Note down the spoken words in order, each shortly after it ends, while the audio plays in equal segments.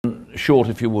short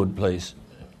if you would, please.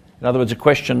 In other words, a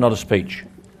question, not a speech.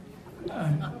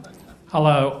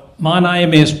 Hello, my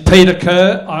name is Peter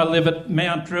Kerr. I live at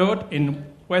Mount Druitt in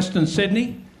Western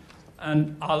Sydney,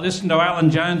 and I listen to Alan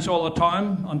Jones all the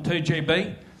time on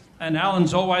 2GB, and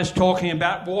Alan's always talking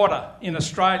about water in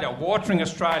Australia, watering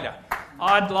Australia.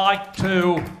 I'd like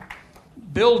to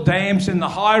build dams in the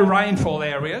high rainfall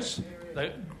areas,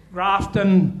 the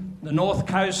Grafton, the North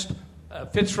Coast,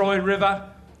 Fitzroy River,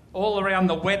 all around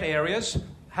the wet areas,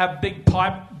 have big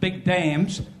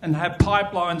dams and have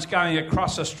pipelines going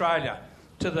across Australia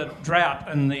to the drought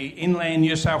and the inland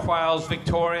New South Wales,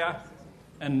 Victoria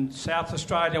and South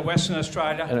Australia, Western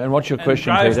Australia. And what's your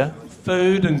question, Peter?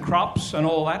 Food and crops and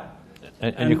all that.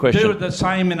 And your question? Do the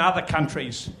same in other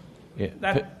countries.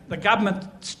 Yeah. The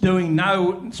government's spending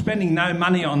no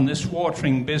money on this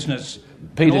watering business.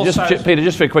 Peter,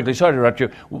 just very quickly, sorry to interrupt you.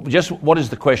 Just what is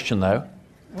the question, though?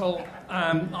 Well,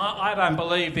 I don't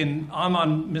believe in... I'm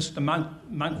on Mr.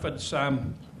 Monkford's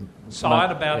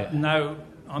side about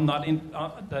I'm not in...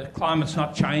 the climate's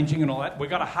not changing and all that. We've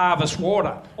got to harvest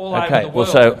water all over the world. Well,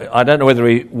 so I don't know whether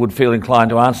he would feel inclined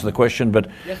to answer the question, but...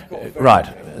 Yes, right.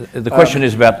 The question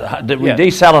is about... we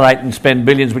desalinate and spend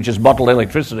billions, which is bottled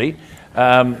electricity.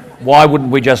 Why wouldn't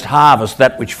we just harvest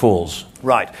that which falls?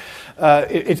 Right.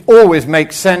 It always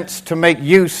makes sense to make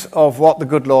use of what the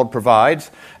good Lord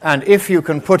provides, and if you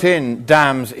can put in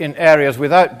dams in areas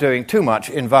without doing too much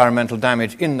environmental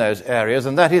damage in those areas,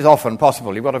 and that is often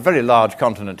possible. You've got a very large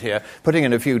continent here. Putting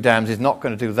in a few dams is not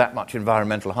going to do that much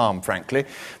environmental harm, frankly.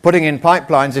 Putting in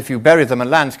pipelines, if you bury them and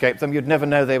landscape them, you'd never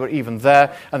know they were even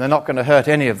there, and they're not going to hurt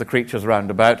any of the creatures round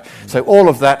about. So all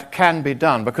of that can be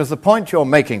done, because the point you're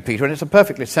making, Peter, and it's a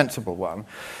perfectly sensible one,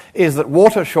 is that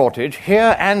water shortage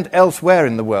here and elsewhere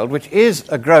in the world, which is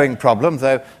a growing problem,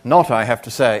 though not, I have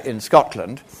to say, in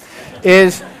Scotland,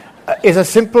 is a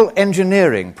simple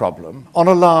engineering problem on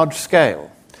a large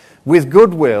scale. With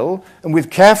goodwill and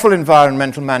with careful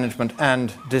environmental management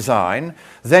and design,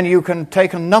 then you can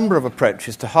take a number of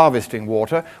approaches to harvesting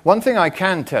water. One thing I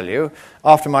can tell you,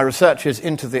 after my researches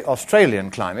into the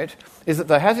Australian climate, is that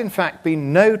there has in fact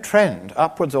been no trend,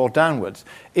 upwards or downwards,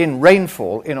 in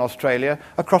rainfall in Australia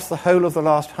across the whole of the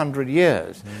last 100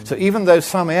 years. So even though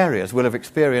some areas will have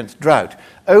experienced drought,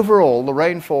 overall the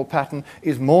rainfall pattern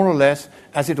is more or less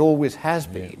as it always has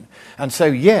been. And so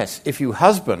yes, if you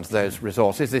husband those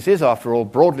resources, this is after all,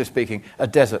 broadly speaking, a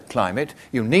desert climate,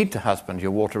 you need to husband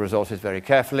your water resources very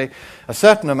carefully. A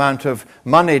certain amount of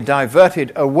money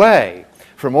diverted away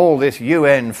from all this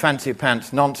UN fancy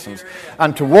pants nonsense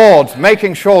and towards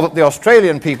making sure that the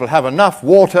Australian people have enough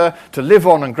water to live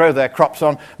on and grow their crops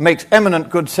on makes eminent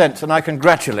good sense, and I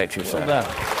congratulate you, sir.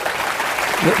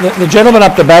 Well, the gentleman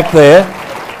up the back there.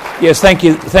 Yes, thank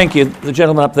you. The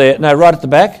gentleman up there. No, right at the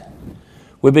back.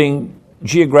 We're being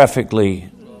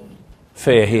geographically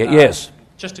fair here. Yes.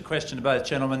 Just a question to both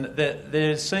gentlemen.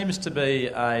 There seems to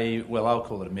be I'll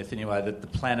call it a myth anyway, that the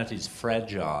planet is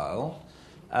fragile.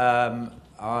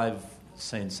 I've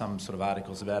seen some sort of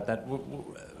articles about that.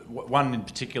 One in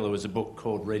particular was a book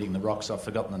called Reading the Rocks. I've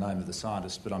forgotten the name of the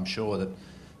scientist, but I'm sure that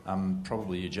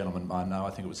probably you gentlemen might know.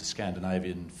 I think it was a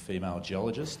Scandinavian female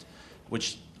geologist,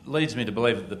 which leads me to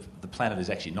believe that the planet is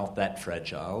actually not that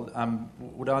fragile.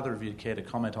 Would either of you care to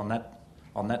comment on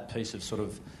that piece of sort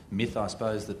of myth, I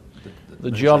suppose? That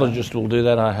the geologist will do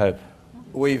that, I hope.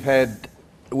 We've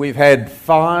had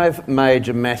 5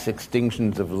 major mass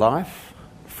extinctions of life,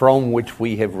 from which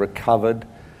we have recovered,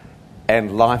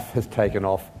 and life has taken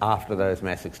off after those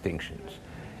mass extinctions.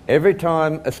 Every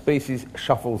time a species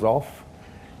shuffles off,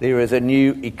 there is a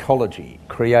new ecology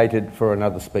created for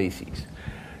another species.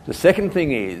 The second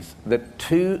thing is that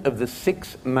 2 of the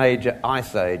 6 major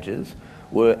ice ages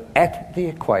were at the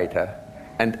equator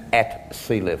and at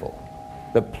sea level.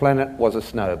 The planet was a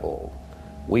snowball.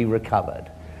 We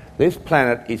recovered. This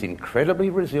planet is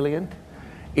incredibly resilient.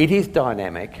 It is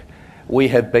dynamic. We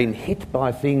have been hit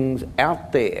by things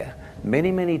out there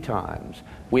many, many times.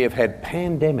 We have had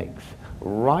pandemics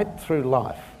right through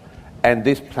life, and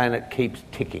this planet keeps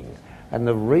ticking. And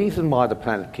the reason why the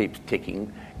planet keeps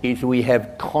ticking is we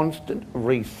have constant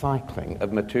recycling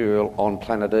of material on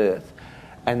planet Earth.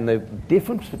 And the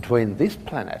difference between this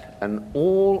planet and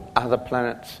all other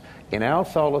planets in our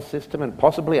solar system, and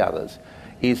possibly others,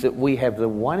 is that we have the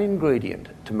one ingredient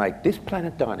to make this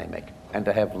planet dynamic and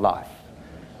to have life.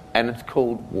 And it's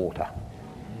called water.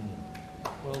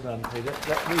 Well done, Peter.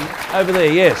 Over there,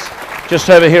 yes. Just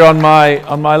over here on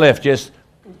my left, yes.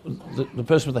 The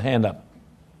person with the hand up.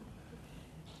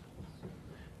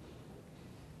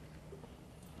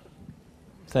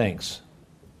 Thanks.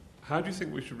 How do you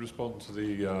think we should respond to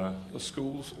the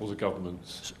schools or the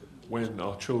governments when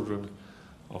our children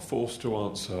are forced to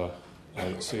answer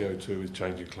CO2 is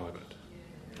changing climate?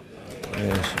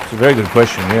 Yes, it's a very good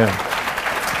question, yeah.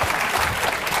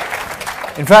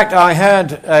 In fact, I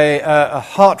had a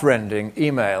heart-rending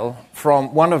email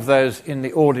from one of those in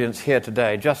the audience here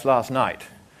today, just last night,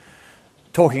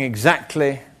 talking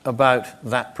exactly about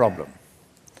that problem,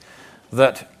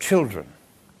 that children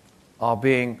are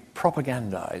being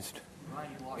propagandized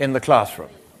in the classroom,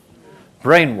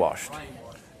 brainwashed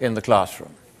in the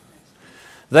classroom.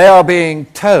 They are being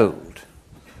told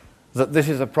that this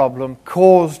is a problem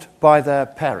caused by their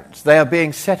parents. They are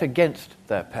being set against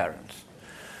their parents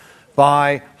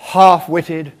by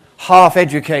half-witted,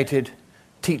 half-educated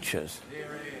teachers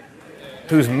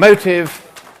whose motive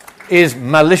is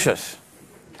malicious.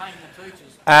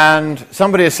 And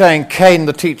somebody is saying, cane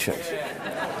the teachers.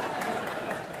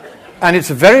 And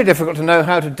it's very difficult to know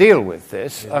how to deal with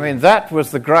this. I mean, that was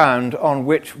the ground on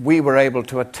which we were able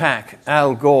to attack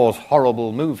Al Gore's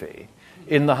horrible movie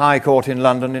in the High Court in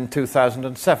London in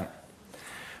 2007.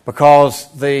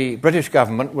 Because the British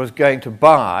government was going to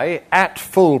buy, at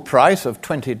full price of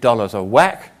 $20 a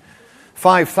whack,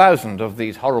 5,000 of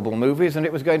these horrible movies, and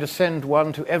it was going to send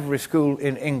one to every school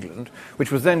in England,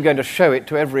 which was then going to show it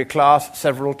to every class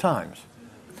several times.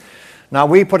 Now,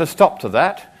 we put a stop to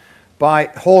that by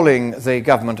hauling the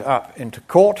government up into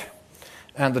court,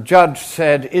 and the judge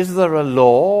said, is there a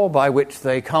law by which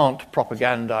they can't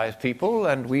propagandize people?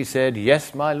 And we said,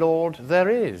 yes, my lord, there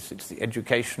is. It's the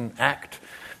Education Act,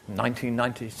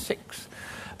 1996.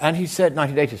 And he said,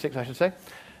 1986, I should say.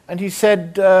 And he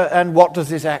said, and what does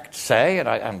this act say?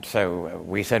 And so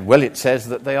we said, well, it says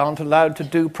that they aren't allowed to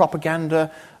do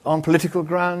propaganda on political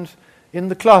grounds in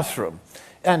the classroom.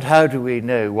 And how do we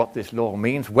know what this law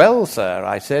means? Well, sir,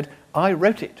 I said, I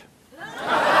wrote it.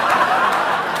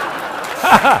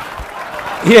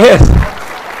 Yes.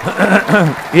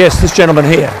 Yes, this gentleman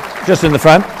here, just in the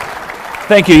front.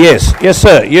 Thank you, yes. Yes,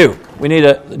 sir, you. We need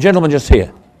a gentleman just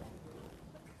here.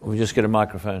 We'll just get a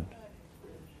microphone.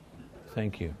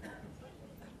 Thank you.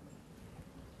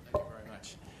 Thank you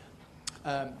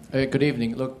very much. Good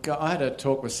evening. Look, I had a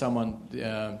talk with someone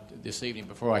this evening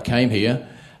before I came here,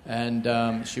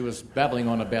 and she was babbling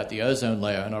on about the ozone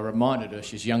layer, and I reminded her,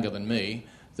 she's younger than me,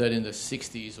 that in the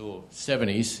 60s or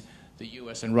 70s, the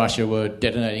US and Russia were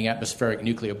detonating atmospheric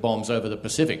nuclear bombs over the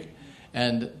Pacific.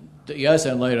 And the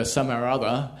ozone layer, somehow or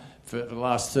other, for the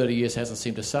last 30 years hasn't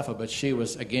seemed to suffer, but she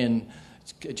was, again,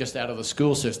 just out of the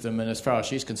school system, and as far as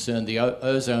she's concerned, the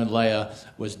ozone layer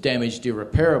was damaged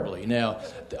irreparably. Now,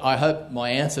 I hope my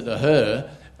answer to her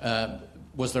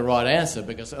was the right answer,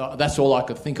 because that's all I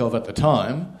could think of at the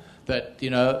time, that, you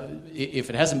know,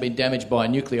 if it hasn't been damaged by a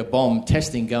nuclear bomb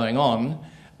testing going on,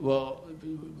 well,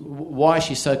 why is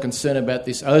she so concerned about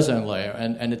this ozone layer?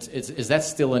 And is that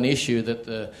still an issue, that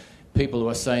the people who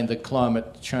are saying that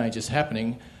climate change is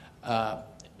happening,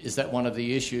 is that one of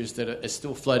the issues that is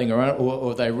still floating around, or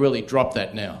have they really dropped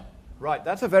that now? Right,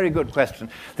 that's a very good question.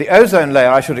 The ozone layer,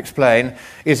 I should explain,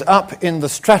 is up in the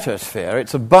stratosphere.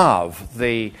 It's above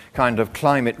the kind of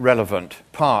climate-relevant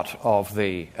part of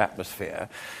the atmosphere.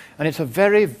 And it's a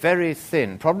very, very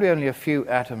thin, probably only a few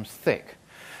atoms thick,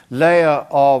 layer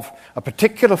of a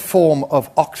particular form of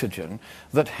oxygen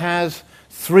that has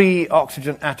 3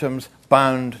 oxygen atoms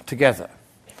bound together.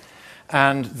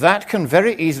 And that can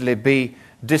very easily be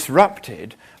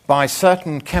disrupted by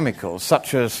certain chemicals,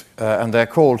 such as, and they're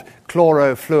called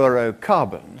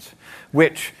chlorofluorocarbons,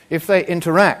 which, if they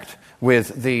interact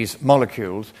with these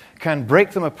molecules, can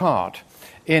break them apart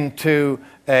into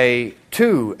a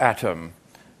 2-atom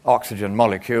oxygen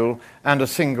molecule and a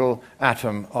single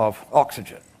atom of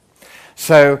oxygen.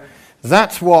 So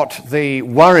that's what the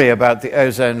worry about the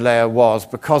ozone layer was,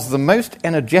 because the most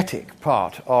energetic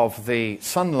part of the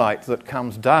sunlight that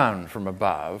comes down from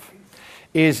above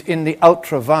is in the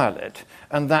ultraviolet,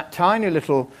 and that tiny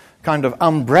little kind of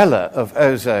umbrella of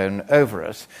ozone over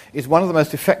us is one of the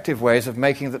most effective ways of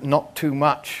making sure that not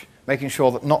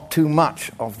too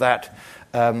much of that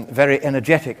very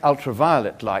energetic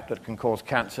ultraviolet light that can cause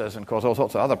cancers and cause all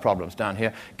sorts of other problems down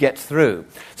here gets through.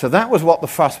 So that was what the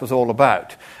fuss was all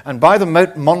about. And by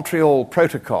the Montreal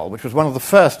Protocol, which was one of the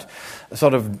first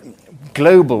sort of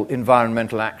global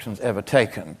environmental actions ever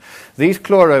taken, these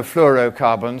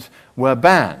chlorofluorocarbons were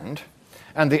banned,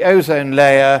 and the ozone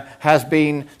layer has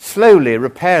been slowly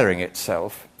repairing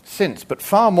itself since, but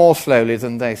far more slowly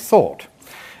than they thought.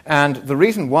 And the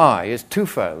reason why is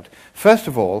twofold. First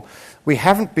of all, we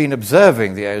haven't been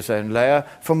observing the ozone layer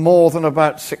for more than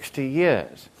about 60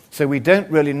 years. So we don't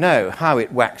really know how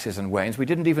it waxes and wanes. We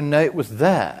didn't even know it was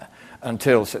there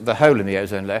until the hole in the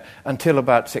ozone layer until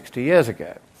about 60 years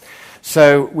ago.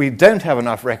 So we don't have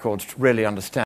enough records to really understand